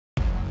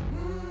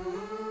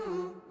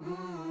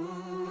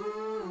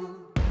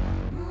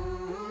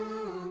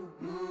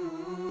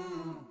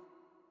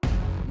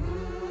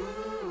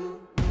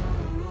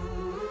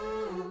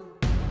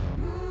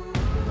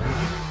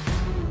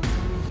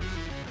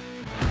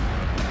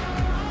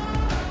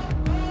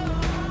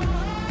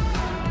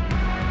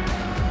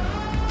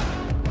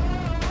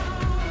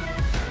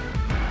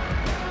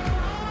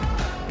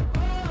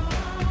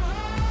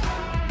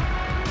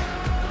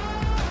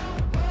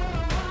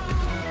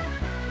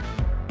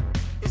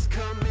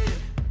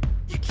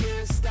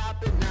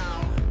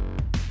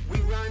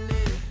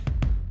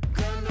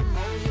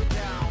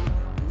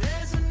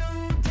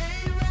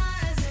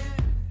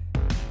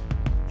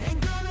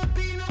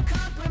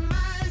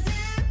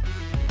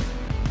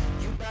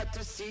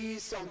about to see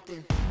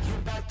something. You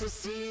about to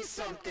see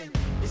something.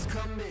 It's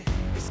coming,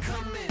 it's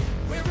coming.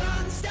 We're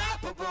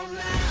unstoppable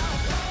now.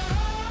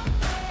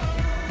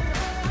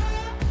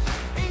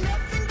 Ain't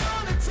nothing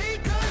gonna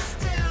take us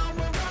down.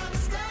 We're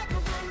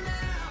unstoppable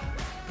now.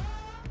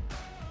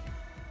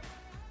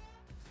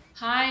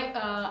 Hi,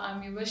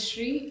 I'm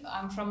Uvashri.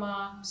 I'm from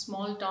a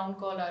small town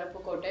called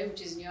Arapukote,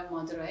 which is near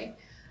Madurai.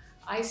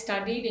 I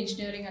studied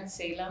engineering at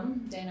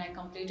Salem, then I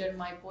completed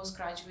my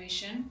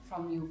post-graduation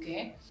from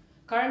UK.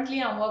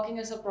 Currently, I'm working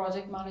as a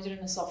project manager in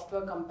a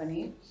software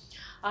company.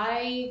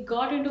 I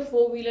got into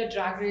four-wheeler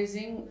drag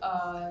racing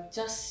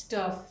just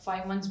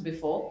 5 months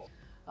before,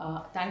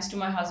 thanks to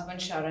my husband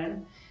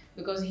Sharan,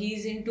 because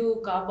he's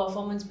into car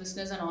performance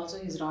business and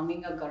also he's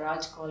running a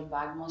garage called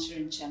Bagmaster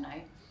in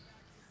Chennai.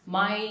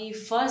 My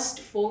first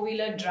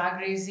four-wheeler drag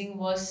racing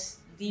was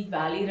the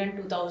Valley Run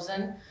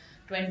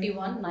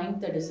 2021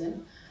 ninth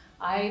edition.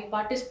 I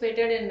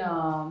participated in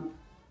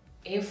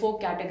A4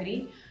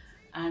 category,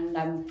 and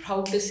I'm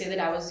proud to say that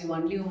I was the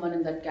only woman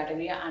in that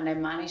category, and I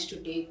managed to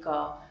take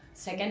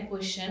second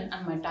position,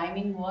 and my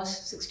timing was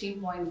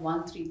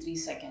 16.133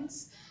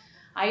 seconds.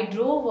 I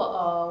drove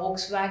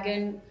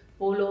Volkswagen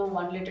Polo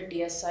 1 liter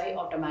TSI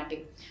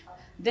automatic.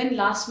 Then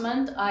last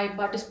month I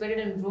participated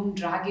in Broom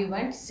Drag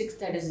event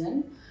 6th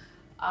edition.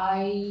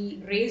 I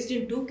raced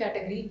in two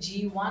category,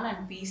 G1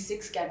 and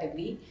P6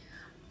 category.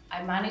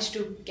 I managed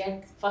to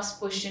get first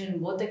position in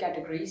both the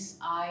categories.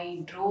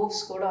 I drove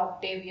Skoda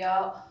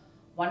Octavia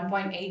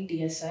 1.8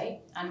 TSI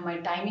and my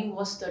timing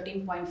was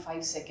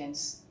 13.5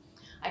 seconds.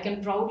 I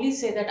can proudly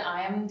say that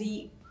I am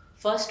the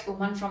first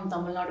woman from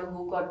Tamil Nadu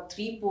who got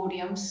 3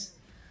 podiums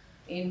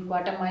in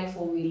quarter mile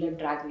four-wheeler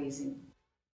drag racing.